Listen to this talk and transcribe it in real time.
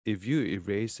if you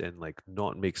erase and like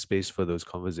not make space for those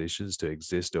conversations to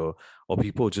exist, or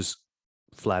people just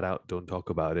flat out don't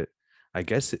talk about it, I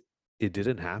guess it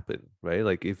didn't happen, right?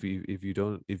 Like if you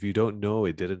don't know,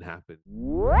 it didn't happen.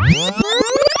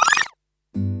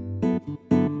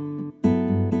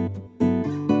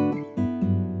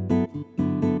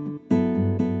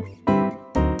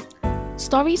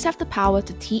 Stories have the power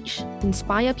to teach,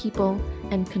 inspire people,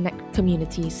 and connect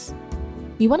communities.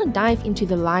 We want to dive into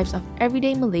the lives of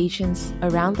everyday Malaysians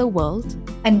around the world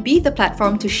and be the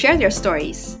platform to share their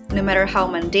stories, no matter how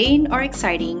mundane or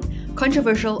exciting,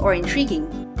 controversial or intriguing.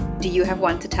 Do you have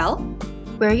one to tell?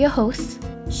 We're your hosts,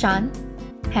 Shan,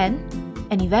 Hen,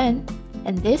 and Yvonne,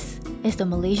 and this is the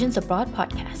Malaysians Abroad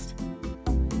podcast.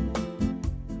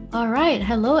 All right,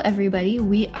 hello everybody.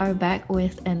 We are back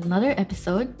with another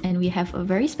episode, and we have a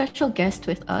very special guest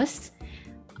with us.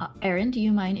 Aaron, do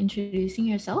you mind introducing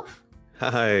yourself?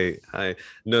 Hi.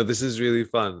 No, this is really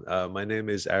fun. My name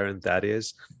is Aaron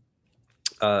Thaddeus,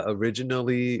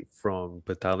 originally from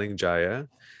Petaling Jaya,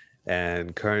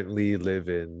 and currently live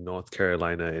in North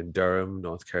Carolina, in Durham,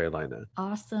 North Carolina.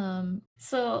 Awesome.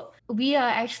 So we are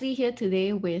actually here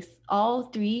today with all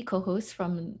three co-hosts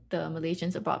from the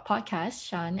Malaysians Abroad podcast.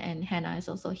 Shan and Hannah is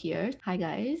also here. Hi,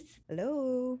 guys.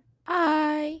 Hello.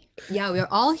 Hi. Yeah, we're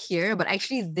all here, but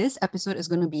actually, this episode is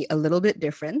going to be a little bit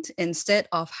different. Instead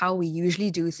of how we usually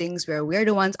do things, where we're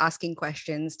the ones asking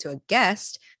questions to a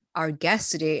guest, our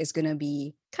guest today is going to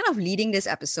be kind of leading this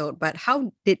episode. But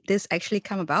how did this actually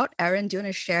come about? Aaron, do you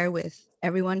want to share with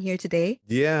everyone here today?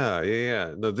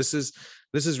 Yeah. No, this is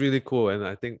really cool, and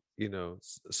I think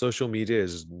social media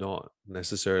is not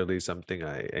necessarily something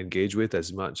I engage with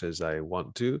as much as I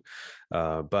want to,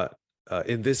 but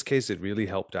in this case, it really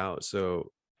helped out.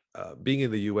 So, being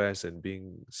in the U.S. and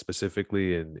being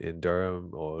specifically in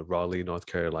Durham or Raleigh, North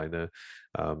Carolina,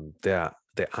 there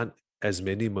aren't as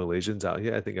many Malaysians out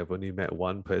here. I think I've only met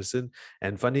one person,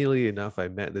 and funnily enough, I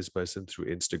met this person through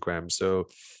Instagram. So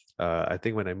I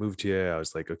think when I moved here, I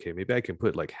was like, okay, maybe I can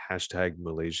put like hashtag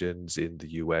Malaysians in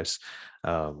the US.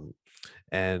 Um,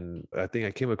 and I think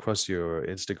I came across your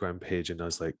Instagram page and I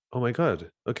was like, oh my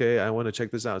God, okay, I want to check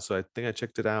this out. So I think I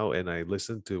checked it out and I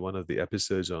listened to one of the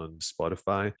episodes on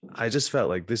Spotify. I just felt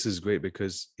like this is great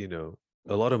because,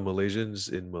 a lot of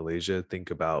Malaysians in Malaysia think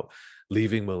about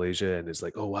leaving Malaysia and it's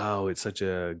like, oh wow, it's such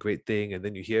a great thing. And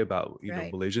then you hear about,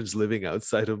 Right. Malaysians living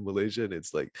outside of Malaysia and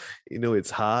it's like, it's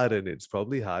hard and it's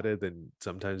probably harder than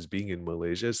sometimes being in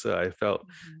Malaysia. So I felt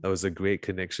that was a great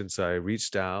connection. So I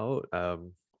reached out.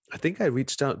 I think I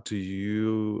reached out to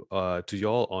you, to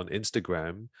y'all on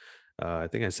Instagram. I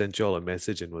think I sent y'all a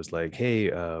message and was like, hey,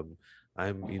 I'm,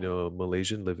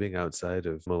 Malaysian living outside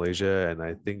of Malaysia, and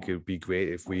I think it would be great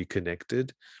if we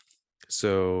connected.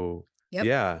 So Yep.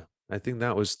 yeah, I think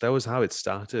that was how it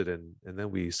started, and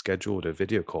then we scheduled a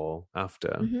video call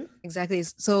after. Exactly.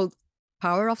 So,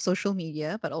 power of social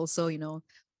media, but also,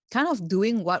 kind of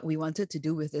doing what we wanted to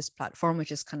do with this platform,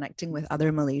 which is connecting with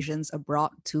other Malaysians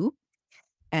abroad too.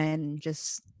 And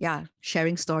just, yeah,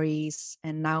 sharing stories.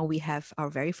 And now we have our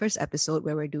very first episode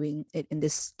where we're doing it in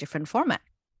this different format.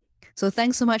 So,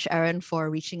 thanks so much, Aaron, for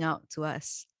reaching out to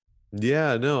us.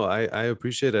 Yeah, no, I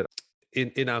appreciate it.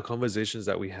 In our conversations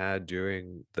that we had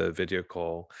during the video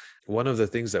call, one of the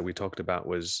things that we talked about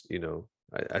was,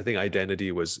 I think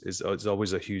identity is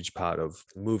always a huge part of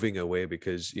moving away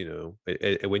because,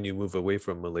 when you move away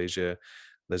from Malaysia,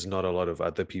 there's not a lot of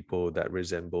other people that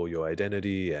resemble your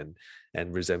identity and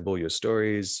resemble your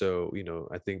stories. So,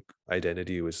 I think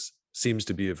identity seems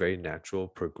to be a very natural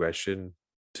progression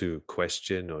to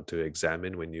question or to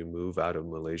examine when you move out of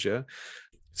Malaysia.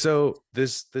 So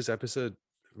this episode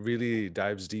really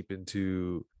dives deep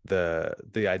into the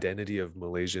identity of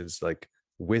Malaysians, like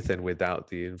with and without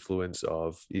the influence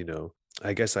of,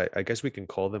 I guess we can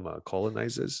call them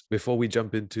colonizers. Before we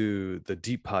jump into the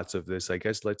deep parts of this, I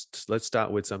guess let's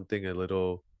start with something a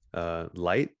little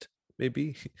light,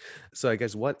 maybe. So I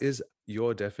guess, what is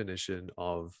your definition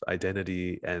of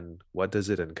identity and what does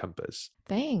it encompass?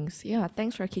 Thanks. Yeah,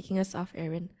 thanks for kicking us off,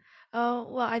 Aaron.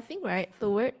 Well, I think, right, the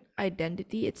word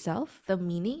identity itself, the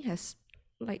meaning has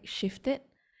like shifted,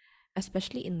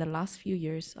 especially in the last few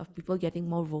years of people getting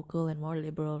more vocal and more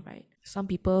liberal, right? Some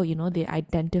people, they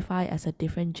identify as a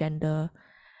different gender.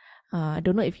 I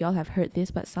don't know if y'all have heard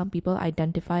this, but some people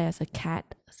identify as a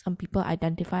cat. Some people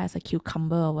identify as a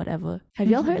cucumber or whatever. Have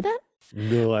y'all heard that?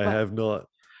 No, I But have not.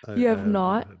 you I have have not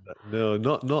not? heard that.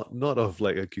 No, not of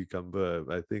like a cucumber.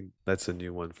 I think that's a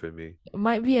new one for me. It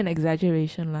might be an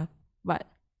exaggeration, lah. But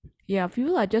yeah,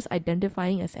 people are just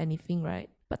identifying as anything, right?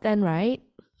 But then, right,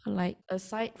 like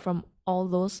aside from all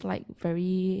those like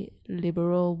very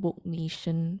liberal woke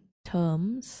nation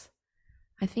terms,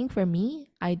 I think for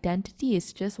me, identity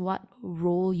is just what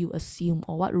role you assume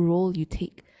or what role you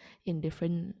take in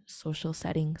different social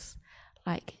settings.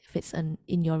 Like if it's in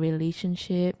your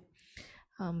relationship,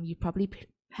 you probably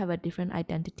have a different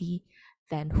identity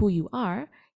than who you are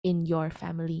in your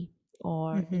family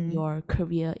or in Mm-hmm. your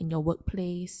career, in your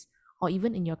workplace, or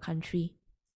even in your country,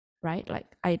 right?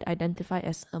 Like I identify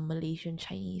as a Malaysian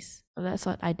Chinese. That's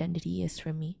what identity is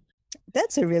for me.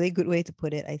 That's a really good way to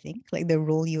put it, I think, like the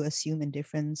role you assume in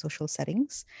different social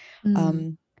settings.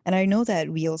 Mm. And I know that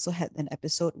we also had an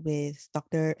episode with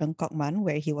Dr. Ng Kok Man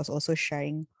where he was also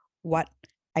sharing what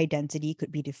identity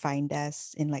could be defined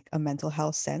as in like a mental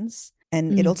health sense.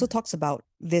 And it also Mm. talks about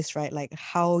this, right? Like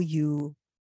how you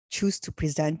choose to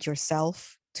present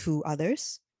yourself to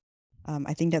others.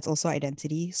 I think that's also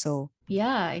identity. So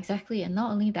Yeah, exactly. And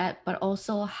not only that, but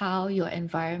also how your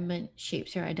environment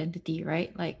shapes your identity,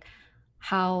 right? Like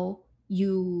how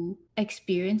you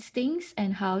experience things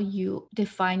and how you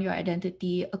define your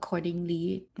identity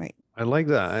accordingly. right. I like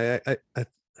that.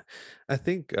 I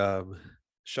think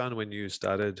Sean, when you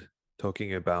started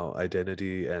talking about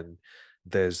identity and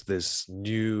there's this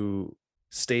new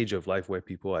stage of life where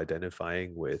people are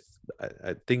identifying with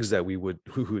things that we would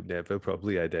never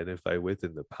probably identify with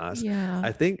in the past. Yeah.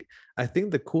 I think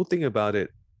the cool thing about it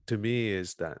to me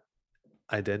is that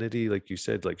identity, like you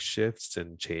said, like shifts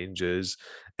and changes.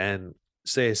 And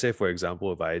say for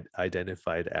example, if I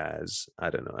identified as, I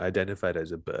don't know, identified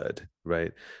as a bird,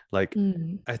 right? Like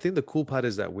Mm. I think the cool part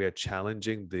is that we're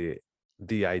challenging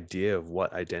the idea of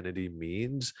what identity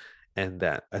means. And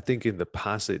that I think in the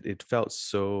past it felt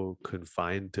so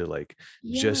confined to like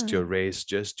just your Yeah. race,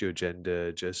 just your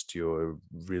gender, just your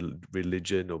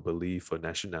religion or belief or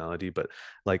nationality. But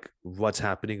like what's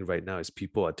happening right now is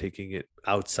people are taking it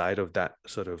outside of that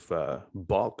sort of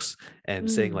box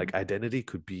and saying Mm. like identity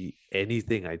could be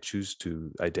anything I choose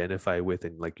to identify with.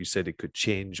 And like you said, it could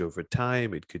change over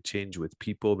time, it could change with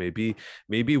people. Maybe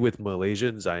with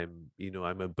Malaysians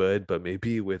I'm a bird, but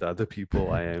maybe with other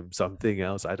people I am something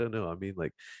else. I don't know. I mean,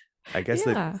 like, I guess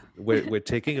that Yeah. we're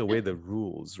taking away the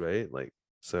rules, right? Like,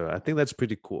 so I think that's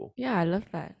pretty cool. Yeah, I love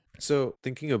that. So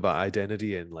thinking about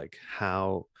identity and like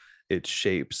how it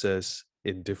shapes us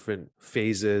in different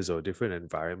phases or different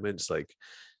environments, like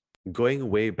going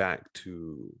way back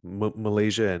to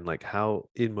Malaysia and like how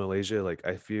in Malaysia, like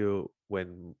I feel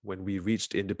when we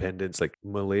reached independence, like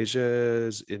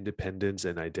Malaysia's independence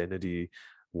and identity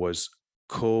was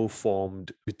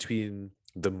co-formed between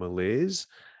the Malays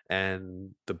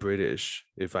and the British,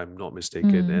 if I'm not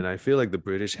mistaken. Mm, And I feel like the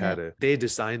British yeah. they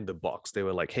designed the box. They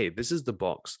were like, hey, this is the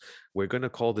box. We're gonna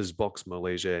call this box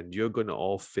Malaysia and you're gonna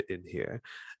all fit in here.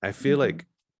 I feel Mhm. like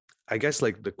I guess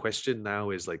like the question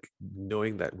now is like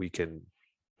knowing that we can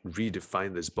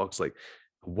redefine this box, like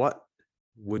what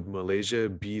would Malaysia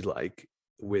be like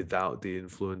without the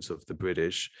influence of the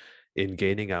British in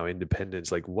gaining our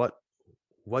independence? Like what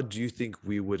do you think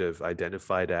we would have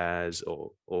identified as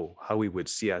or how we would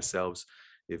see ourselves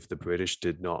if the British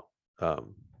did not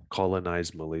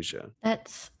colonize Malaysia?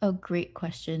 That's a great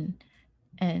question.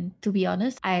 And to be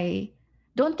honest, I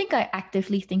don't think I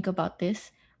actively think about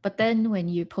this. But then when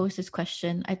you posed this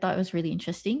question, I thought it was really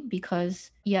interesting because,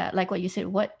 yeah, like what you said,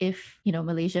 what if,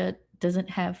 Malaysia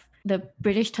doesn't have the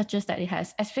British touches that it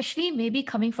has, especially maybe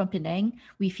coming from Penang,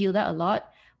 we feel that a lot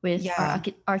with our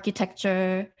Yeah.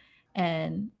 architecture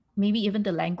and maybe even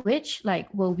the language. Like,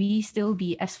 will we still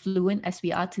be as fluent as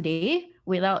we are today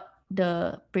without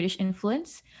the British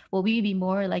influence? Will we be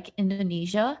more like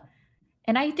Indonesia?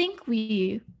 And I think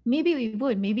maybe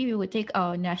we would take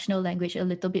our national language a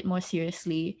little bit more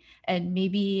seriously, and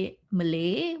maybe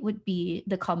Malay would be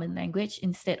the common language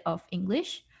instead of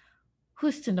English.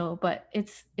 Who's to know? But it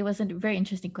was a very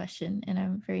interesting question, and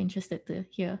I'm very interested to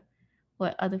hear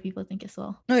what other people think as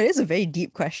well. No, it is a very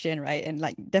deep question, right? And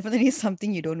like definitely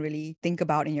something you don't really think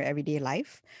about in your everyday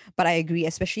life. But I agree,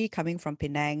 especially coming from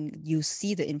Penang, you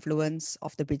see the influence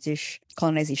of the British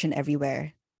colonization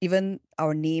everywhere. Even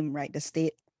our name, right? The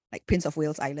state, like Prince of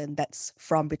Wales Island, that's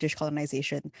from British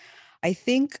colonization. I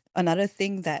think another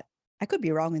thing that I could be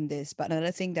wrong in this, but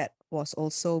another thing that was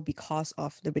also because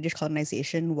of the British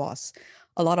colonization was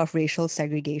a lot of racial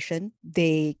segregation.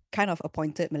 They kind of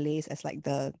appointed Malays as like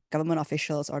the government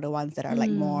officials or the ones that are like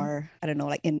Mm. more, I don't know,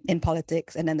 like in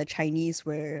politics. And then the Chinese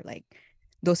were like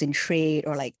those in trade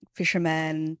or like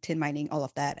fishermen, tin mining, all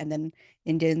of that. And then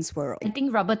Indians were, I think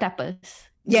rubber tappers.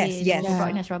 yes, They were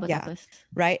brought yes, in Yeah. as rubber yeah, tappers.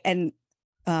 right. And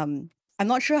I'm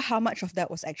not sure how much of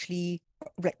that was actually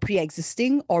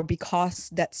pre-existing or because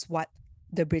that's what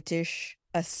the British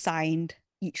assigned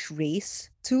each race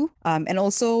too. And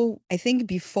also, I think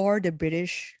before the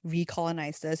British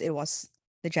recolonized us, it was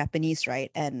the Japanese,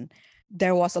 right? And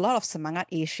there was a lot of Semangat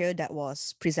Asia that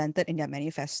was presented in their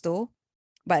manifesto.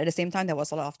 But at the same time, there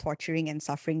was a lot of torturing and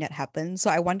suffering that happened. So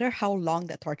I wonder how long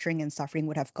that torturing and suffering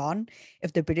would have gone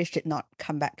if the British did not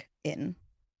come back in.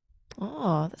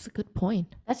 Oh, that's a good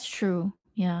point. That's true.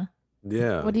 Yeah.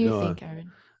 Yeah, What do you no, think,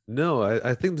 Aaron? no,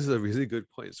 I think this is a really good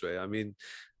points, right? I mean,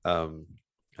 um,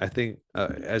 I think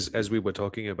as we were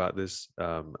talking about this,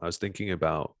 I was thinking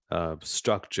about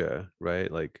structure,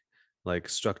 right? Like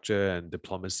structure and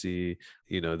diplomacy.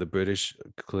 You know, the British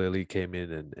clearly came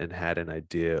in and had an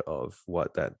idea of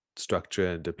what that structure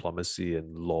and diplomacy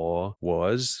and law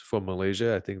was for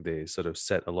Malaysia. I think they sort of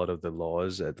set a lot of the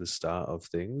laws at the start of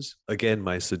things. Again,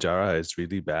 my sejarah is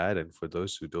really bad, and for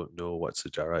those who don't know what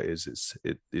sejarah is,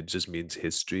 it just means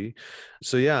history.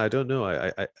 So yeah, I don't know.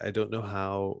 I don't know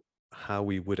how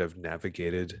we would have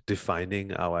navigated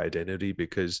defining our identity,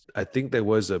 because I think there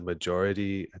was a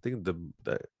majority. I think the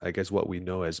I guess what we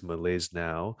know as Malays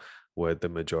now were the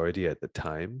majority at the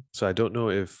time. So I don't know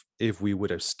if we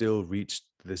would have still reached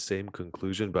the same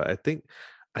conclusion, but I think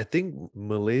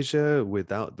Malaysia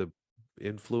without the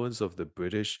influence of the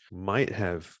British might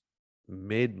have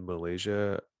made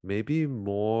Malaysia maybe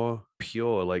more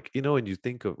pure. Like,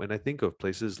 when I think of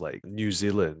places like New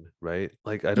Zealand, right?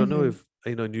 Like, I don't know Mm-hmm.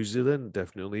 if, New Zealand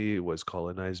definitely was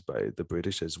colonized by the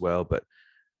British as well, but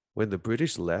when the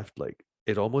British left, like,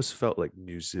 it almost felt like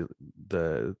New Zealand,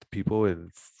 the people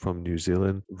from New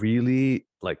Zealand really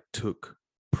like took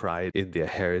pride in their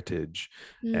heritage,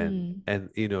 and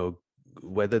Hmm.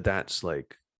 whether that's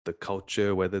like the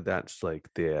culture, whether that's like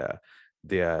their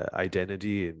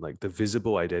identity and like the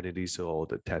visible identity, so all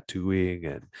the tattooing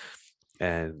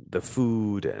and the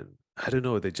food, and I don't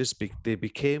know, they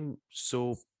became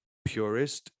so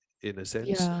purist in a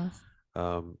sense. Yeah.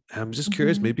 I'm just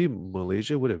curious, Mhm. maybe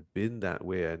Malaysia would have been that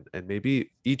way, and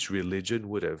maybe each religion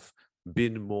would have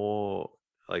been more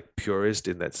like purist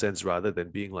in that sense, rather than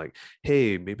being like,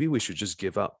 hey, maybe we should just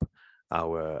give up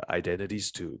our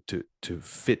identities to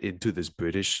fit into this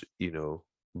British,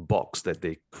 box that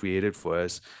they created for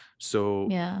us. So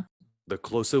Yeah. the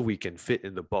closer we can fit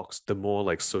in the box, the more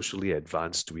like socially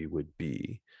advanced we would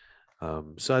be.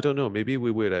 So I don't know, maybe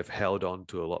we would have held on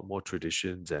to a lot more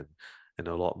traditions and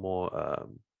a lot more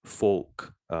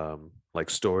folk like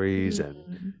stories and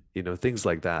Mm. things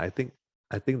like that. I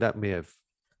think that may have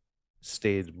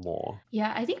stayed more.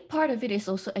 Yeah, I think part of it is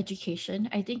also education.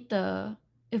 I think the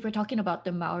if we're talking about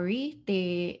the Maori,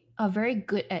 they are very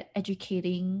good at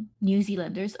educating New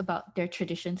Zealanders about their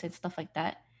traditions and stuff like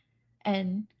that.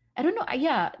 And I don't know,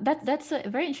 yeah, that's a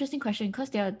very interesting question because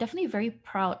they are definitely very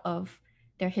proud of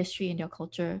their history and their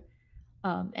culture.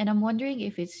 And I'm wondering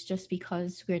if it's just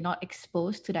because we're not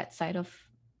exposed to that side of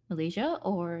Malaysia,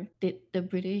 or did the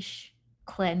British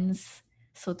cleanse,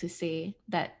 so to say,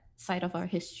 that side of our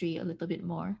history a little bit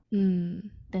more Mm.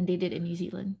 than they did in New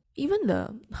Zealand? Even the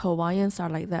Hawaiians are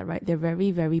like that, right? They're very,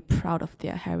 very proud of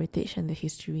their heritage and their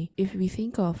history. If we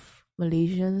think of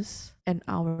Malaysians and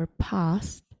our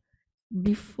past,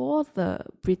 before the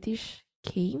British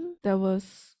came, there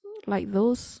was like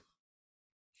those.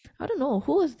 I don't know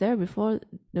who was there before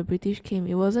the British came.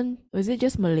 Was it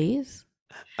just Malays?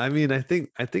 I mean, I think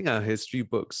our history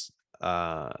books,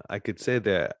 I could say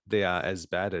that they are as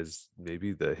bad as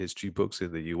maybe the history books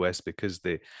in the US, because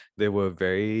they were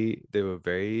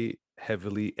very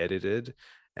heavily edited,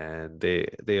 and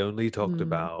they only talked Mm.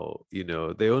 about,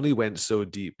 they only went so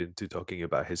deep into talking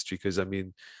about history, because I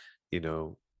mean, you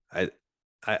know, I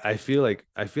I feel like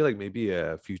maybe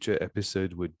a future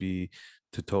episode would be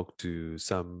to talk to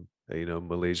some,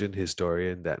 Malaysian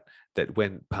historian that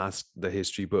went past the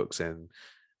history books, and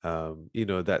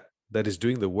that is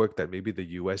doing the work that maybe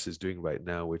the US is doing right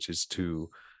now, which is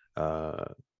uh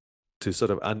to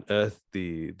sort of unearth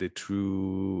the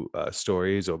true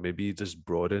stories, or maybe just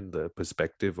broaden the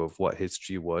perspective of what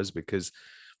history was, because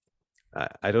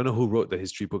I don't know who wrote the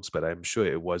history books, but I'm sure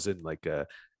it wasn't like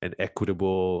an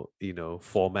equitable,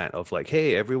 format of like,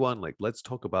 hey, everyone, like, let's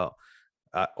talk about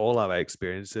all our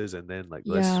experiences, and then like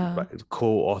let's Yeah,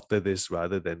 co-author this,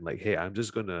 rather than like, hey, I'm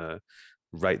just gonna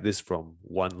write this from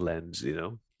one lens.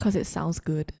 because it sounds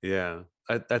good. Yeah.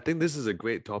 I think this is a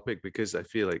great topic, because I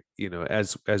feel like,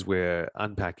 as we're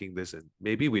unpacking this, and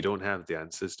maybe we don't have the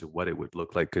answers to what it would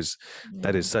look like, because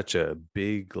that Yeah. is such a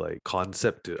big like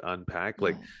concept to unpack.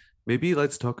 Like, Yeah. maybe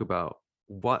let's talk about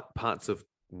what parts of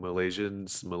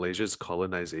Malaysia's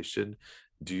colonization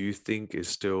do you think is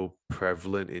still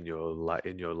prevalent in your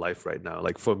life right now?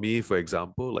 Like for me, for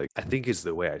example, like I think it's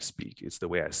the way I speak, it's the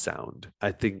way I sound.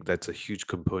 I think that's a huge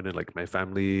component. Like my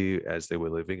family, as they were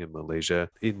living in Malaysia,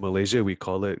 we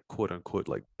call it quote unquote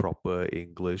like proper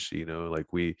English, like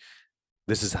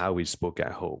this is how we spoke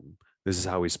at home. This is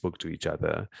how we spoke to each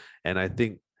other. And I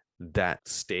think that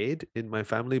stayed in my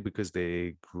family because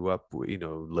they grew up,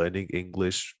 learning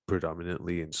English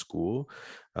predominantly in school.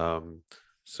 Um,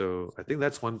 so I think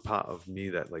that's one part of me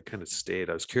that like kind of stayed.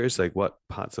 I was curious, like what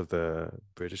parts of the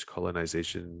British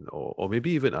colonization, or maybe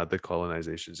even other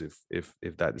colonizations, if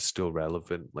that is still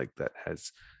relevant, like that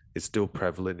has it's still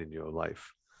prevalent in your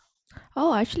life.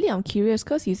 Oh, actually, I'm curious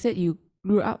because you said you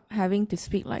grew up having to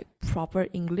speak like proper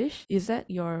English. Is that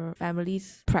your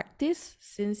family's practice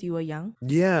since you were young?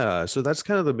 Yeah, so that's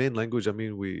kind of the main language. I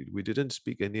mean, we didn't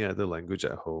speak any other language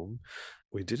at home.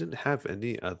 We didn't have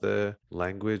any other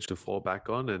language to fall back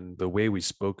on, and the way we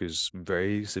spoke is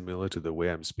very similar to the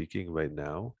way I'm speaking right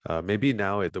now. Maybe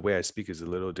now the way I speak is a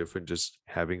little different, just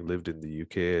having lived in the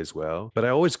UK as well. But I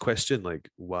always question, like,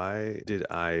 why did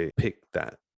I pick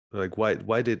that? Like, why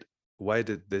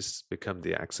did this become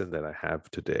the accent that I have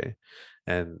today?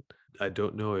 And I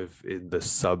don't know if in the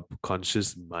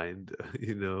subconscious mind,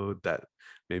 that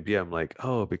maybe I'm like,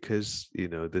 oh, because,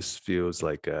 this feels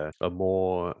like a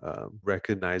more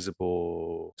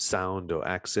recognizable sound or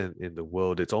accent in the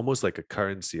world. It's almost like a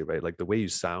currency, right? Like the way you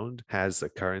sound has a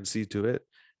currency to it.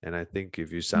 And I think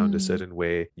if you sound a Mm, certain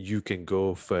way, you can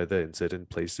go further in certain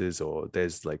places, or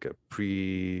there's like a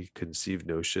preconceived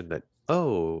notion that,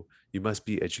 oh, you must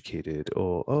be educated,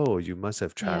 or oh, you must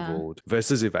have yeah. traveled,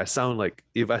 versus if I sound like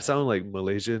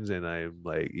Malaysians, and I'm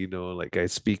like, like I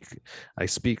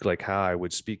speak like how I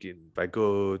would speak if I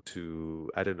go to,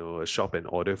 I don't know, a shop and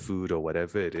order food or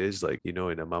whatever it is, like, in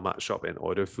a mama shop and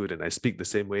order food, and I speak the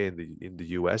same way in the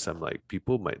US. I'm like,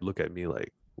 people might look at me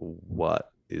like,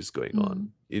 what is going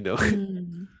on, Mm,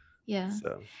 Mm. yeah.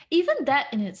 so Even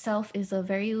that in itself is a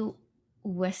very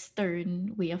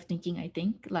Western way of thinking, I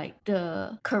think. Like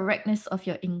the correctness of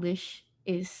your English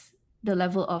is the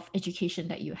level of education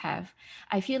that you have.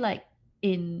 I feel like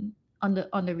in on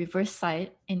the reverse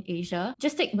side in Asia,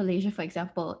 just take Malaysia for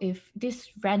example. If this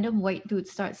random white dude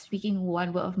starts speaking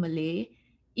one word of Malay,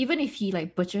 even if he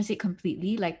like butchers it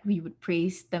completely, like we would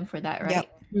praise them for that, Yep. right?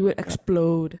 You would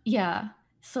explode. Yeah.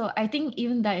 So I think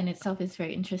even that in itself is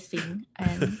very interesting.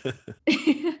 And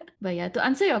but yeah, to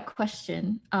answer your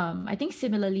question, I think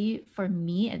similarly for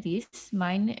me at least,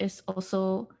 mine is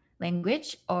also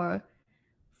language, or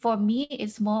for me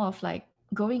it's more of like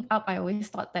growing up I always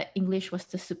thought that English was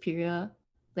the superior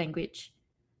language.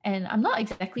 And I'm not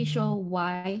exactly sure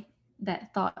why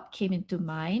that thought came into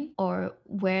mind or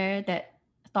where that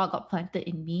thought got planted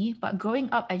in me, but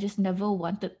growing up I just never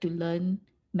wanted to learn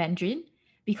Mandarin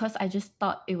because I just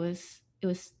thought it was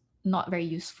not very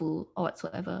useful or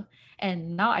whatsoever.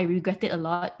 And now I regret it a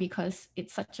lot because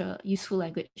it's such a useful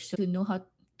language to know how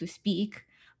to speak.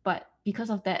 But because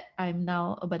of that, I'm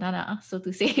now a banana, so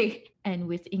to say. And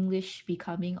with English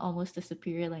becoming almost a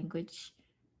superior language,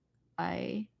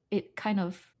 it kind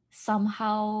of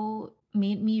somehow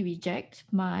made me reject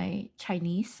my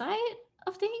Chinese side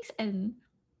of things. And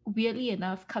weirdly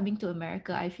enough, coming to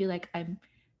America, I feel like I'm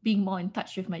being more in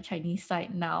touch with my Chinese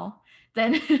side now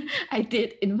than I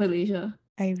did in Malaysia.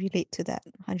 I relate to that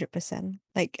 100%.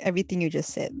 Like everything you just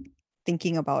said,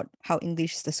 thinking about how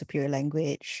English is the superior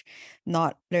language,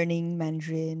 not learning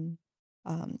Mandarin.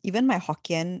 Even my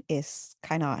Hokkien is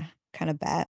kind of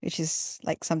bad, which is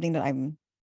like something that I'm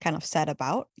kind of sad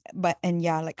about. But and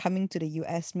yeah, like coming to the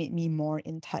US made me more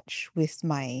in touch with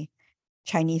my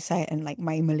Chinese side and like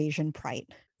my Malaysian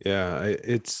pride. yeah,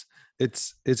 it's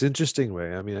interesting,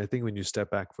 right? I mean, I think when you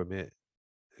step back from it,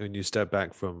 when you step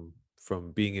back from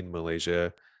being in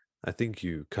Malaysia, I think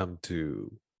you come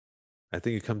to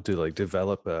like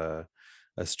develop a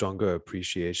stronger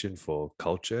appreciation for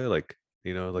culture. Like,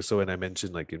 like, so when I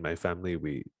mentioned, like, in my family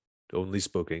we only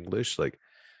spoke English, like,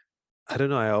 I don't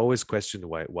know, I always questioned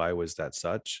why was that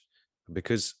such,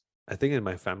 because I think in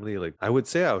my family, like, I would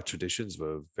say our traditions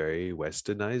were very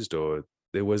westernized, or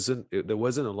there wasn't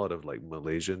a lot of like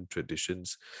Malaysian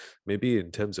traditions. Maybe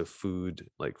in terms of food,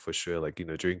 like, for sure, like,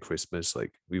 during Christmas,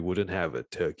 like, we wouldn't have a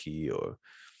turkey or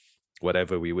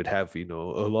whatever. We would have, a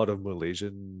lot of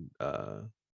Malaysian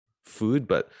food,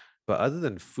 but other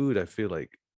than food, I feel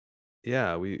like,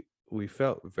 yeah, we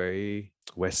felt very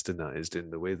westernized in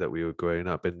the way that we were growing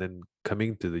up. And then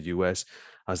coming to the US,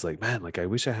 I was like, man, like I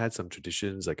wish I had some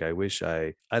traditions. Like I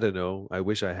don't know, I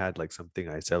wish I had like something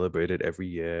I celebrated every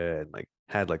year and like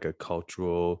had like a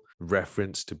cultural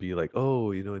reference to be like,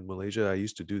 oh, in Malaysia, I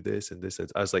used to do this and this.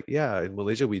 I was like, yeah, in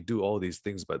Malaysia, we do all these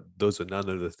things, but those are none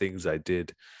of the things I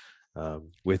did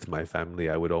with my family.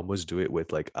 I would almost do it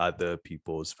with like other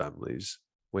people's families.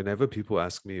 Whenever people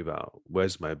ask me about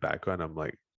where's my background, I'm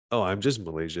like, oh, I'm just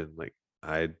Malaysian. Like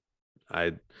I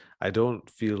I I don't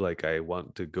feel like I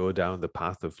want to go down the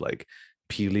path of like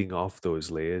peeling off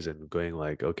those layers and going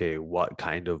like, okay, what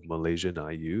kind of Malaysian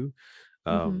are you?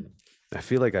 Mm-hmm. Um, I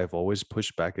feel like I've always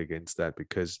pushed back against that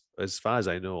because as far as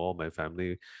I know, all my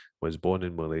family was born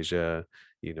in Malaysia,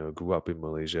 grew up in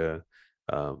Malaysia.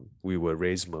 We were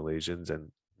raised Malaysians and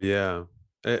yeah.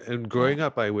 And Yeah. growing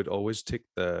up, I would always tick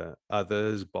the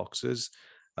others boxes.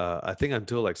 I think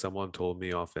until like someone told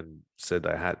me off and said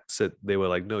they were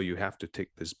like, no, you have to tick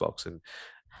this box. And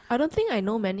I don't think I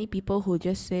know many people who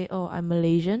just say, "Oh, I'm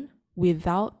Malaysian,"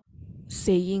 without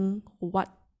saying what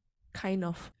kind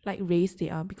of like race they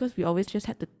are, because we always just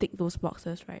had to tick those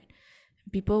boxes, right?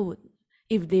 People would,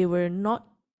 if they were not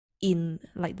in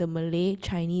like the Malay,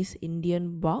 Chinese,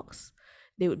 Indian box,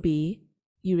 they would be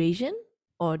Eurasian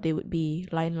or they would be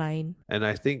line. and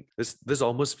I think this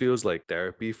almost feels like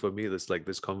therapy for me.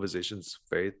 This conversation's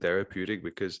very therapeutic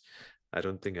because I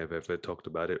don't think I've ever talked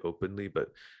about it openly, but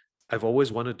I've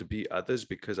always wanted to be others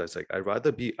because I was like, I'd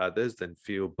rather be others than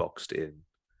feel boxed in.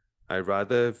 I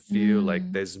rather feel like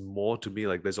Mm. there's more to me,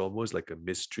 like there's almost like a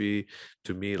mystery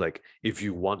to me. Like if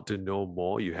you want to know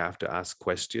more, you have to ask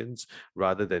questions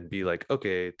rather than be like,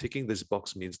 okay, ticking this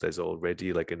box means there's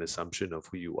already like an assumption of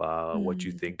who you are, what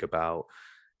you Mm. think about,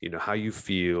 how you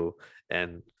feel.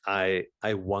 And I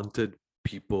wanted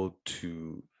people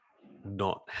to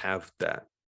not have that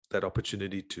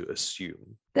opportunity to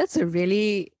assume. That's a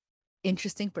really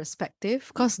interesting perspective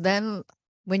because then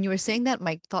when you were saying that,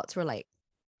 my thoughts were like,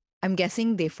 I'm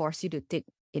guessing they forced you to tick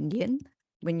Indian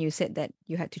when you said that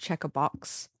you had to check a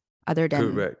box other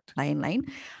than Correct. line.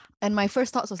 And my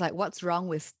first thoughts was like, what's wrong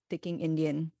with ticking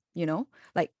Indian?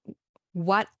 Like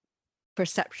what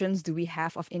perceptions do we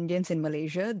have of Indians in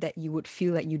Malaysia that you would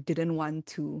feel like you didn't want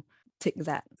to tick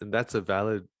that? And that's a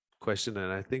valid question.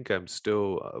 And I think I'm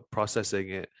still processing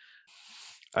it.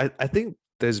 I think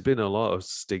there's been a lot of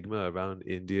stigma around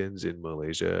Indians in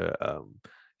Malaysia.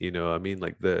 I mean,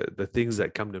 like the things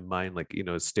that come to mind, like,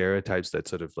 stereotypes that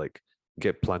sort of like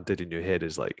get planted in your head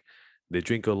is like they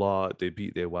drink a lot, they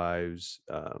beat their wives.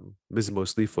 This is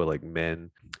mostly for like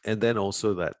men. And then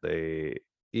also that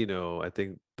I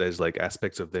think there's like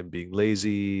aspects of them being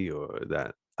lazy or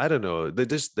that I don't know. There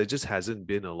just hasn't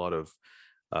been a lot of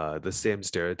the same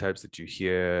stereotypes that you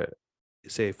hear,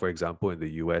 say for example in the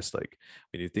US. Like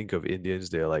when you think of Indians,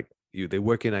 they're like they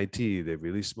work in IT, they're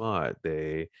really smart,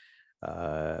 they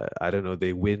I don't know,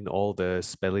 they win all the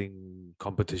spelling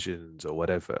competitions or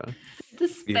whatever, The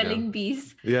you know. spelling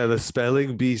bees. Yeah, the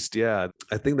spelling beast. Yeah,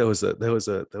 I think there was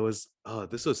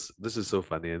this is so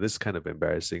funny and this is kind of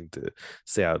embarrassing to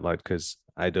say out loud because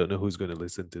I don't know who's going to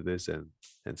listen to this and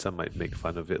some might make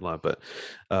fun of it lah. But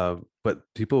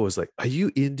people was like, "Are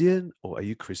you Indian or are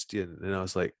you Christian?" And I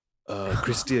was like,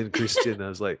 Christian." I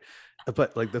was like,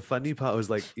 but like the funny part was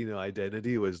like,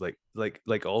 identity was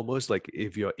like almost like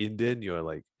if you're Indian, you're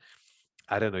like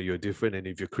I don't know, you're different. And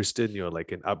if you're Christian, you're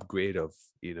like an upgrade of,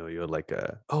 you're like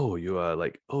you are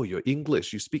like, oh, you're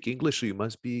English. You speak English, so you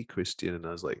must be Christian. And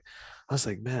I was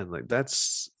like, man, like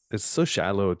it's so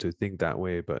shallow to think that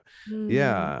way. But Mm.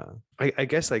 yeah, I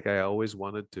guess like I always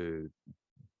wanted to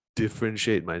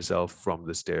differentiate myself from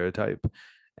the stereotype.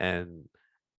 And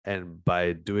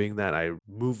by doing that, I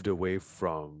moved away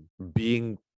from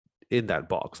being in that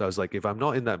box. I was like, if I'm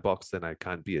not in that box, then I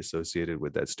can't be associated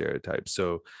with that stereotype.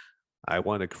 So I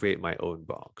want to create my own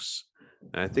box.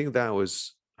 And I think that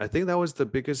was the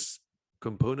biggest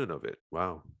component of it.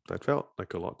 Wow, that felt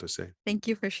like a lot to say. Thank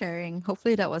you for sharing.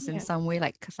 Hopefully that was in Yeah. some way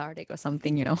like cathartic or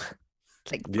something,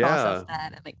 like process Yeah,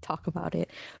 that and like talk about it.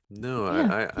 no, I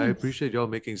Yeah. I, I Thanks. appreciate y'all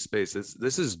making space.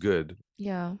 This is good.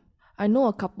 Yeah. I know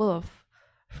a couple of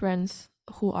friends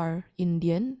who are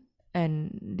Indian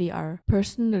and they are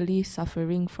personally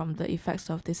suffering from the effects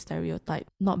of this stereotype,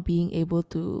 not being able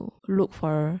to look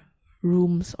for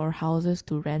rooms or houses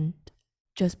to rent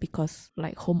just because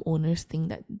like homeowners think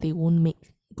that they won't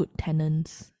make good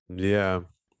tenants. Yeah.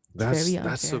 It's That's very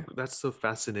that's so unfair. that's so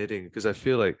fascinating because I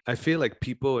feel like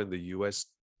people in the US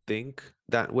think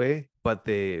that way, but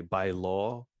they by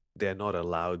law they're not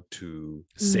allowed to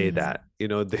say Mm. that.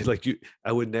 They like you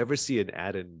I would never see an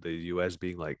ad in the US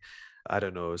being like I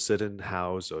don't know, certain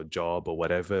house or job or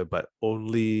whatever, but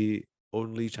only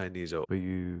Chinese, or but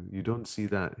you don't see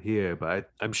that here,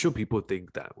 but I'm sure people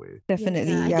think that way.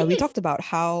 Definitely. Yeah, I Yeah, think we it's talked about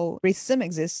how racism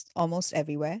exists almost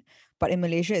everywhere, but in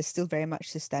Malaysia, it's still very much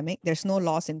systemic. There's no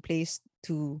laws in place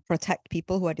to protect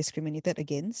people who are discriminated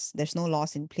against. There's no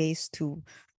laws in place to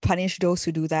punish those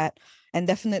who do that. And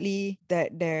definitely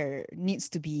that there needs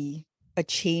to be a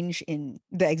change in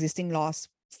the existing laws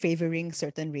favoring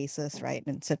certain races, right?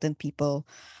 And certain people.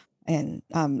 And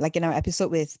like in our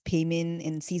episode with Paymin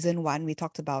in season 1, we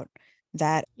talked about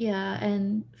that. yeah,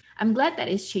 and I'm glad that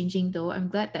it's changing though. I'm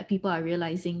glad that people are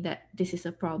realizing that this is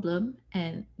a problem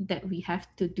and that we have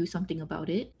to do something about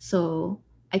it. So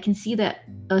I can see that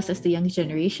us as the young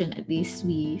generation, at least,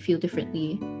 we feel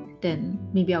differently than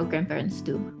maybe our grandparents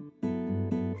do.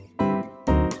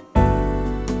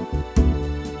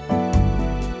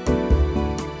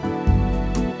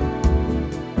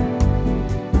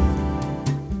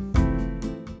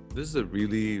 This is a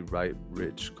really ripe,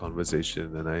 rich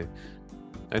conversation, and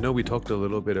I know we talked a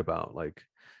little bit about, like,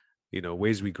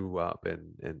 ways we grew up,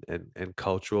 and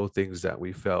cultural things that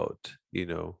we felt,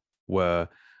 were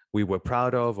we were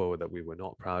proud of or that we were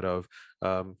not proud of.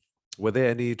 Um, were there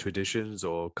any traditions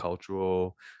or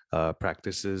cultural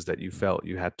practices that you felt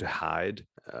you had to hide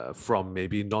from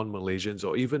maybe non-Malaysians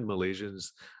or even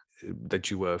Malaysians, that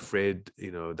you were afraid,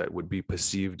 that would be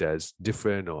perceived as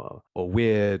different or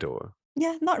weird or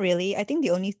Yeah, not really. I think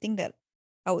the only thing that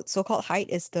I would so-called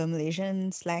hide is the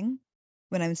Malaysian slang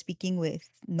when I'm speaking with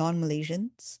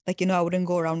non-Malaysians. Like, I wouldn't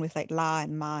go around with like la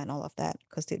and ma and all of that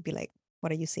because they'd be like,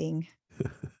 what are you saying?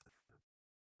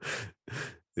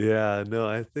 Yeah, no,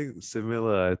 I think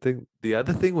similar. I think the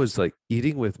other thing was like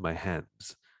eating with my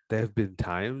hands. There have been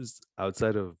times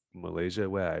outside of Malaysia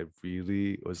where I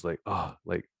really was like, oh,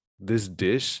 like this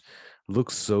dish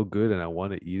looks so good and I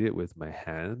want to eat it with my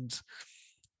hands.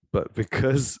 But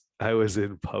because I was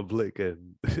in public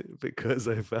and because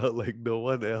I felt like no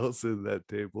one else in that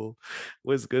table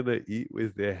was gonna eat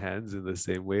with their hands in the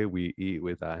same way we eat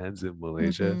with our hands in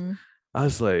Malaysia, Mm-hmm. I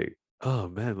was like, oh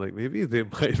man, like maybe they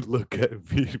might look at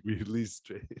me really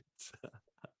strange.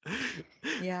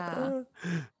 Yeah. Uh,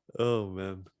 oh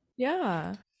man.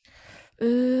 Yeah.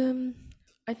 Um,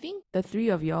 I think the three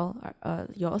of y'all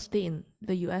y'all stay in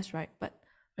the US, right? But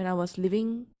when I was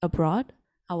living abroad,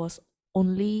 I was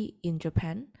only in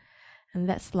Japan, and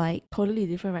that's like totally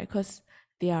different, right? Because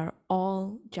they are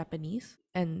all Japanese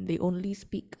and they only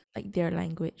speak like their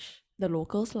language, the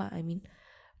locals lah, I mean.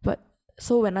 But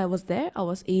so when I was there, I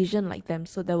was Asian like them,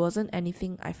 so there wasn't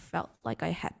anything I felt like I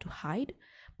had to hide.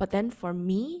 But then for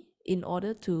me, in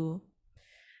order to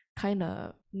kind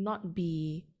of not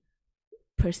be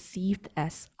perceived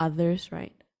as others,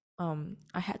 right?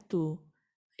 I had to.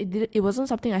 It wasn't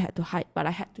something I had to hide, but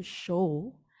I had to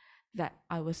show that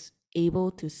I was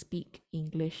able to speak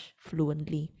English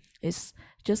fluently. It's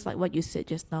just like what you said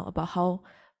just now about how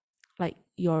like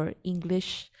your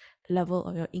English level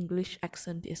or your English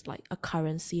accent is like a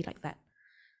currency like that,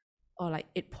 or like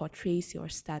it portrays your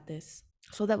status.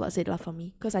 So that was it lah for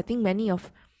me, because I think many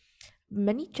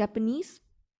Japanese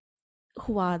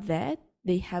who are there,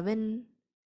 they haven't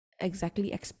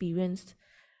exactly experienced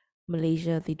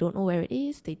Malaysia. They don't know where it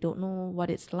is. They don't know what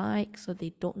it's like. So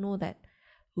they don't know that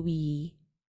we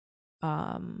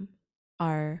um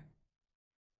are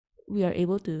we are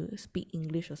able to speak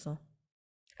English also.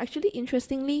 Actually,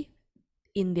 interestingly,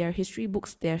 in their history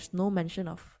books, there's no mention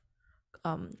of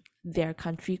their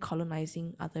country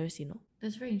colonizing others.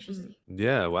 That's very interesting.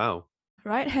 Yeah, wow.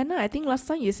 Right, Hannah? I think last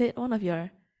time you said one of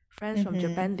your friends from Mm-hmm.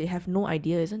 Japan, they have no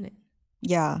idea, isn't it?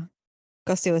 Yeah.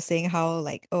 Because they were saying how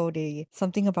like, oh, they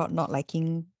something about not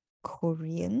liking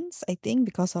Koreans, I think,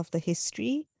 because of the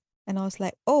history. And I was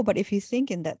like, oh, but if you think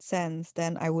in that sense,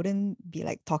 then I wouldn't be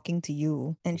like talking to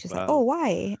you. And she's like, oh, Wow.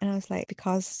 why? And I was like,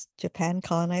 because Japan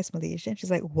colonized Malaysia. And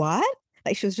she's like, what?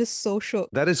 Like she was just so shook.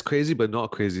 That is crazy, but not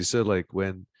crazy. So like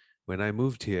when I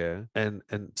moved here, and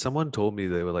someone told me,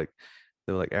 they were like,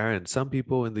 Aaron, some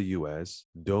people in the US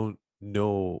don't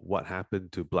know what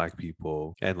happened to black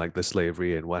people and like the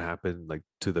slavery and what happened like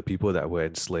to the people that were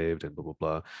enslaved and blah blah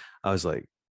blah. I was like,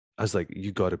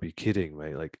 you gotta be kidding,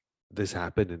 right? Like this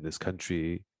happened in this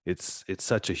country. It's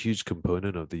such a huge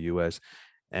component of the US,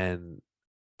 and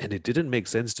it didn't make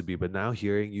sense to me. But now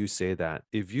hearing you say that,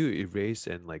 if you erase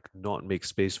and like not make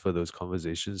space for those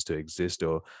conversations to exist,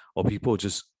 or people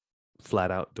just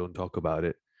flat out don't talk about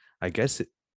it, I guess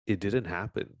it didn't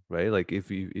happen, right? Like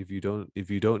if you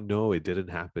don't know, it didn't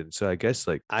happen. So I guess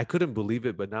like I couldn't believe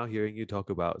it, but now hearing you talk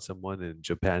about someone in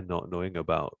Japan not knowing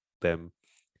about them,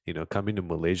 coming to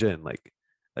Malaysia and like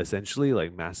essentially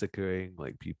like massacring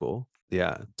like people.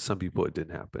 Yeah, some people it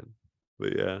didn't happen.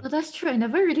 But yeah. Oh, that's true. I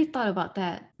never really thought about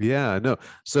that. Yeah, no.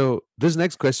 So this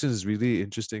next question is really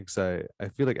interesting because I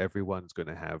feel like everyone's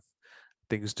gonna have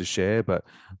things to share, but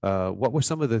what were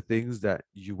some of the things that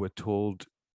you were told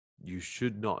you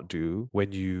should not do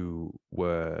when you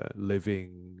were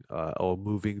living or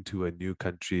moving to a new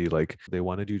country? Like they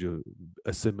wanted you to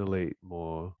assimilate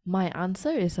more. My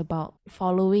answer is about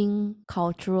following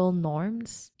cultural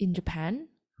norms in Japan.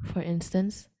 For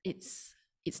instance, it's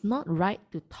not right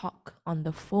to talk on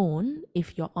the phone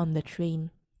if you're on the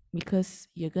train because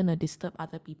you're gonna disturb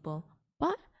other people.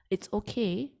 But it's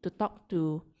okay to talk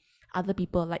to other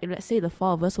people. Like let's say the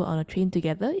four of us were on a train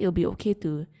together, it'll be okay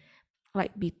to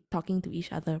like be talking to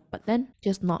each other, but then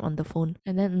just not on the phone.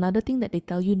 And then another thing that they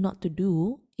tell you not to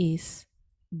do is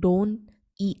don't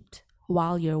eat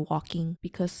while you're walking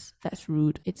because that's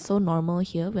rude. It's so normal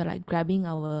here. We're like grabbing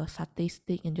our satay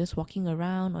stick and just walking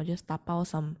around or just tapao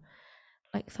some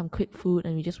quick food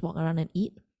and we just walk around and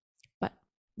eat. But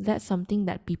that's something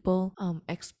that people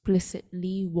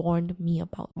explicitly warned me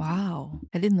about. Wow,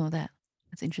 I didn't know that.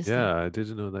 That's interesting. Yeah, I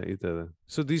didn't know that either.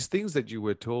 So these things that you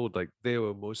were told, like they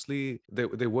were mostly they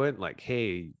weren't like,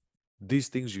 hey, these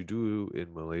things you do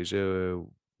in Malaysia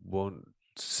won't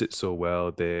sit so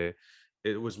well there.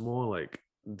 It was more like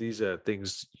these are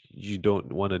things you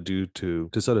don't want to do to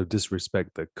sort of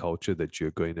disrespect the culture that you're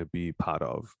going to be part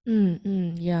of.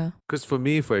 Yeah. Because for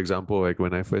me, for example, like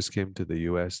when I first came to the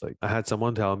US, like I had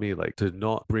someone tell me like to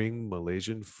not bring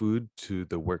Malaysian food to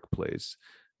the workplace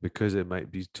because it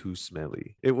might be too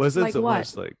smelly. It wasn't Like so what?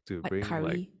 much like to Like bring like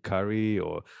curry, curry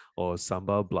or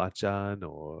sambal belacan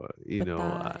or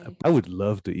petai. I would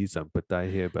love to eat some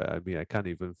petai here, but I mean I can't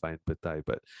even find petai.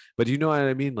 But you know what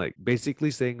I mean? Like basically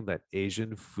saying that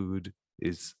Asian food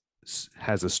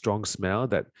has a strong smell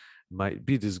that might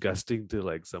be disgusting to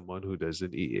like someone who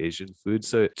doesn't eat Asian food.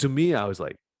 So to me, I was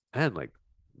like, man, like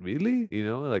really?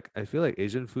 Like I feel like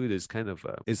Asian food is kind of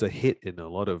is a hit in a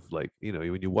lot of like,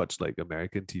 when you watch like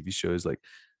American TV shows, like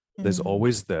there's Mm.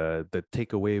 always the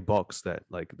takeaway box that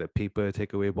like the paper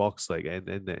takeaway box, like and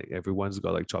everyone's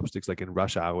got like chopsticks like in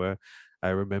Rush Hour. I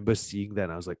remember seeing that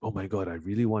and I was like, oh my God, I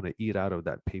really want to eat out of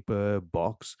that paper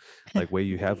box, like where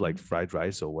you have like fried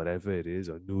rice or whatever it is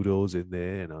or noodles in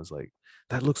there. And I was like,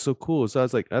 that looks so cool. So I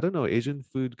was like, I don't know, Asian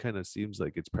food kind of seems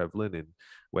like it's prevalent in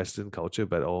Western culture,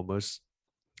 but almost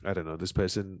I don't know, this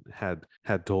person had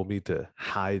told me to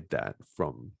hide that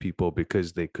from people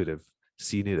because they could have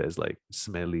seen it as like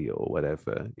smelly or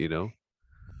whatever.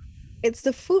 It's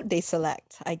the food they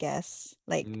select, I guess.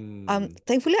 Like, Mm,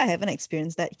 thankfully I haven't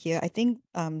experienced that here. I think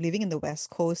living in the West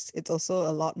Coast, it's also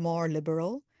a lot more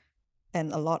liberal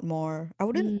and a lot more I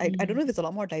don't know if it's a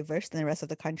lot more diverse than the rest of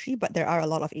the country, but there are a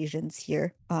lot of Asians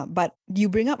here. But you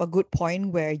bring up a good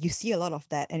point where you see a lot of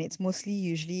that, and it's mostly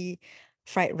usually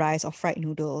fried rice or fried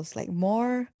noodles, like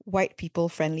more white people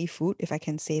friendly food, if I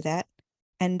can say that.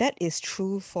 And that is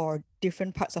true for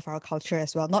different parts of our culture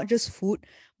as well, not just food,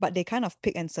 but they kind of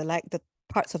pick and select the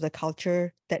parts of the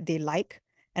culture that they like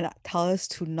and tell us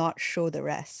to not show the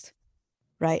rest,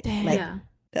 right? Like, Damn. Yeah.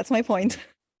 that's my point.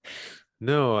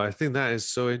 no, I think that is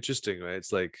so interesting, right?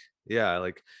 It's like, yeah,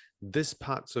 like this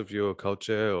parts of your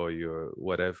culture or your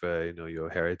whatever, your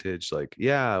heritage, like,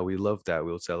 yeah, we love that.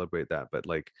 We'll celebrate that.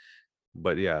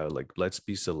 But yeah, like let's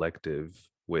be selective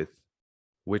with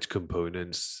which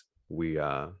components we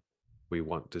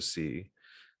want to see.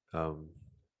 Um,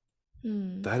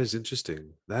 Hmm. that is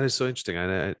interesting. That is so interesting.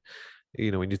 And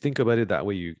when you think about it that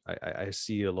way, I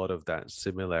see a lot of that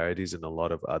similarities in a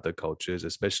lot of other cultures,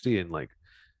 especially in like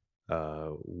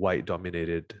white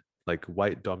dominant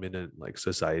like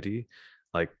society.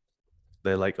 Like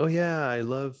they're like, oh yeah, I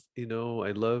love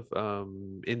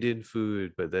Indian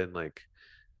food, but then like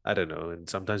I don't know. And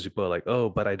sometimes people are like, oh,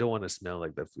 but I don't want to smell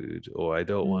like the food, or I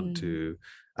don't want Mm. to,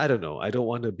 I don't know, I don't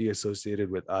want to be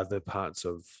associated with other parts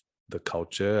of the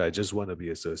culture. I just want to be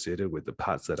associated with the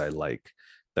parts that I like,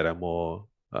 that are more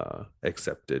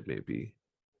accepted, maybe.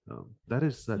 That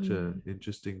is such an Mm.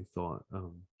 interesting thought.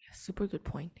 Super good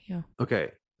point. Yeah.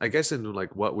 Okay. I guess in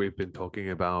like what we've been talking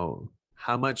about,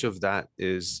 how much of that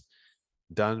is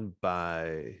done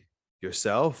by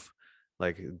yourself,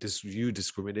 like this you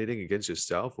discriminating against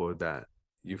yourself, or that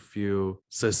you feel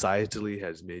societally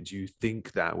has made you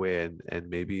think that way, and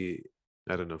maybe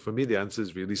I don't know. For me, the answer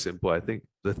is really simple. I think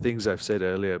the things I've said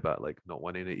earlier about like not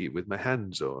wanting to eat with my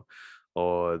hands or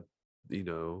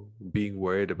being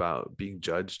worried about being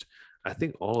judged, I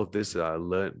think all of this are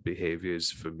learned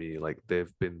behaviors for me. Like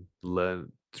they've been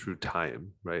learned through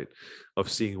time, right? Of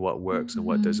seeing what works and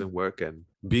what Mhm. doesn't work. And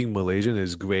being Malaysian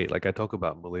is great. Like I talk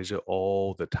about Malaysia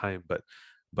all the time, but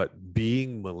but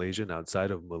being Malaysian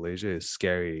outside of Malaysia is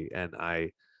scary, and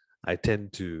I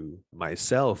tend to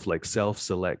myself like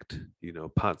self-select,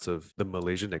 parts of the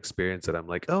Malaysian experience that I'm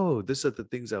like, oh, these are the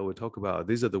things I would talk about.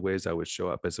 These are the ways I would show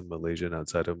up as a Malaysian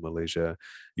outside of Malaysia.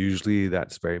 Usually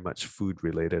that's very much food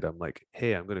related. I'm like,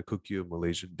 hey, I'm going to cook you a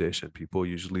Malaysian dish, and people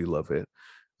usually love it.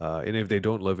 And if they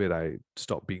don't love it, I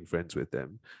stop being friends with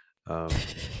them. Um,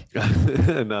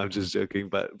 no, I'm just joking.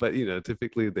 But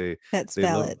typically That's they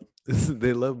love valid.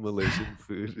 they love Malaysian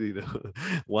food.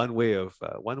 One way of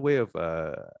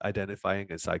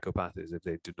identifying a psychopath is if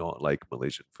they do not like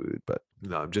Malaysian food. But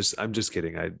no, I'm just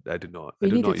kidding. I do not I We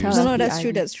do need to not tell use. No, us no, the that's true.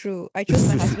 Ivy. That's true. I chose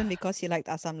my husband because he liked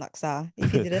asam laksa.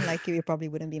 If he didn't like it, we probably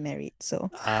wouldn't be married. So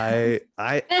I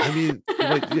mean,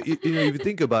 like if you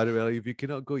think about it, right, if you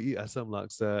cannot go eat asam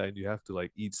laksa and you have to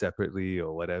like eat separately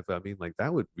or whatever, I mean, like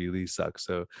that would really suck.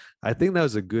 So I think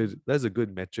that's a good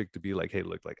metric to be like, hey,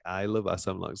 look, like I love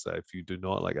asam laksa. If you do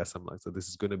not like asam laksa, this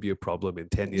is going to be a problem in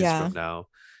 10 years yeah, from now.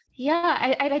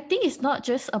 Yeah, I think it's not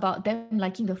just about them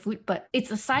liking the food, but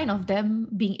it's a sign of them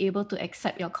being able to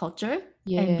accept your culture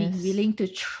and being Yes. willing to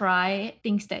try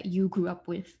things that you grew up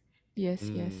with. Yes,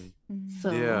 yes.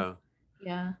 So Yeah.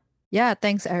 yeah. yeah.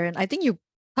 Thanks, Aaron. I think you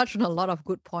touched on a lot of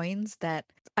good points that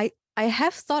I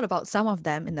have thought about some of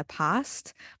them in the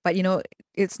past, but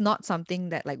it's not something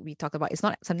that like we talk about. It's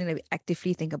not something that we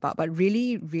actively think about, but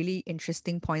really, really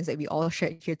interesting points that we all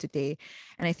shared here today.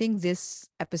 And I think this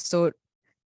episode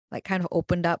like kind of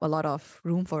opened up a lot of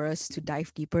room for us to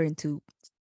dive deeper into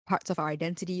parts of our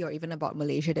identity or even about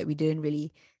Malaysia that we didn't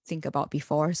really think about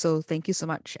before. So thank you so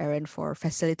much, Aaron, for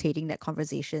facilitating that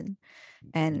conversation,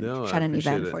 and No, I Shannon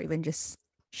appreciate Evan it. for even just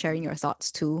sharing your thoughts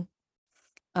too.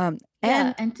 Yeah,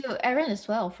 And and to Aaron as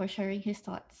well for sharing his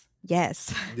thoughts.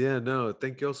 yes, Yeah, no,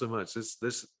 thank you all so much.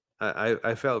 This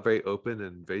I felt very open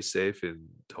and very safe in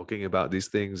talking about these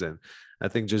things, and I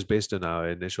think just based on our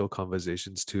initial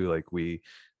conversations too, like we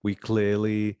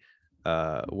clearly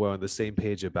were on the same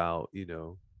page about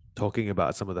talking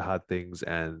about some of the hard things,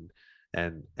 and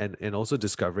also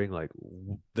discovering like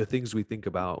the things we think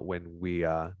about when we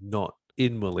are not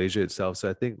in Malaysia itself. So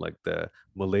I think like the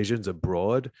Malaysians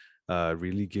abroad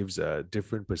really gives a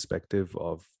different perspective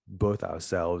of both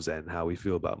ourselves and how we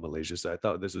feel about Malaysia. So I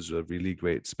thought this was a really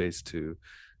great space to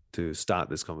start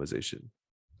this conversation.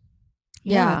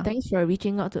 Yeah, yeah. thanks for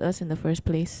reaching out to us in the first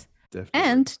place. Definitely.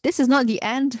 And this is not the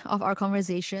end of our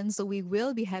conversation. So we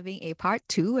will be having a part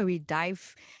 2 where we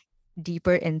dive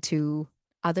deeper into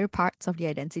other parts of the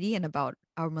identity and about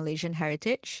our Malaysian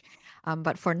heritage.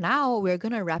 But for now, we're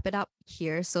going to wrap it up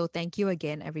here. So thank you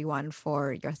again, everyone,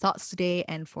 for your thoughts today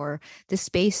and for the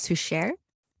space to share.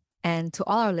 And to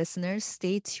all our listeners,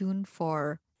 stay tuned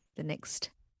for the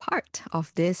next part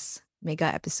of this mega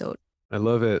episode. I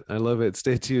love it. I love it.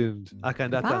 Stay tuned.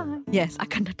 Akan datang. Bye. Yes,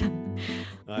 akan datang.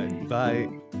 All right.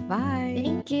 Bye. Bye.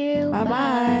 Thank you.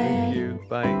 Bye-bye. Thank you.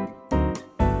 Bye.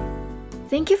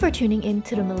 Thank you for tuning in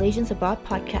to the Malaysians Abroad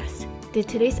podcast. Did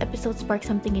today's episode spark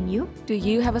something in you? Do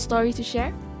you have a story to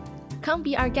share? Come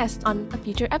be our guest on a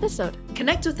future episode.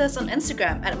 Connect with us on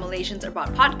Instagram at Malaysians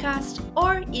Abroad Podcast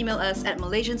or email us at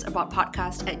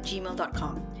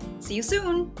malaysiansabroadpodcast@gmail.com. See you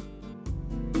soon!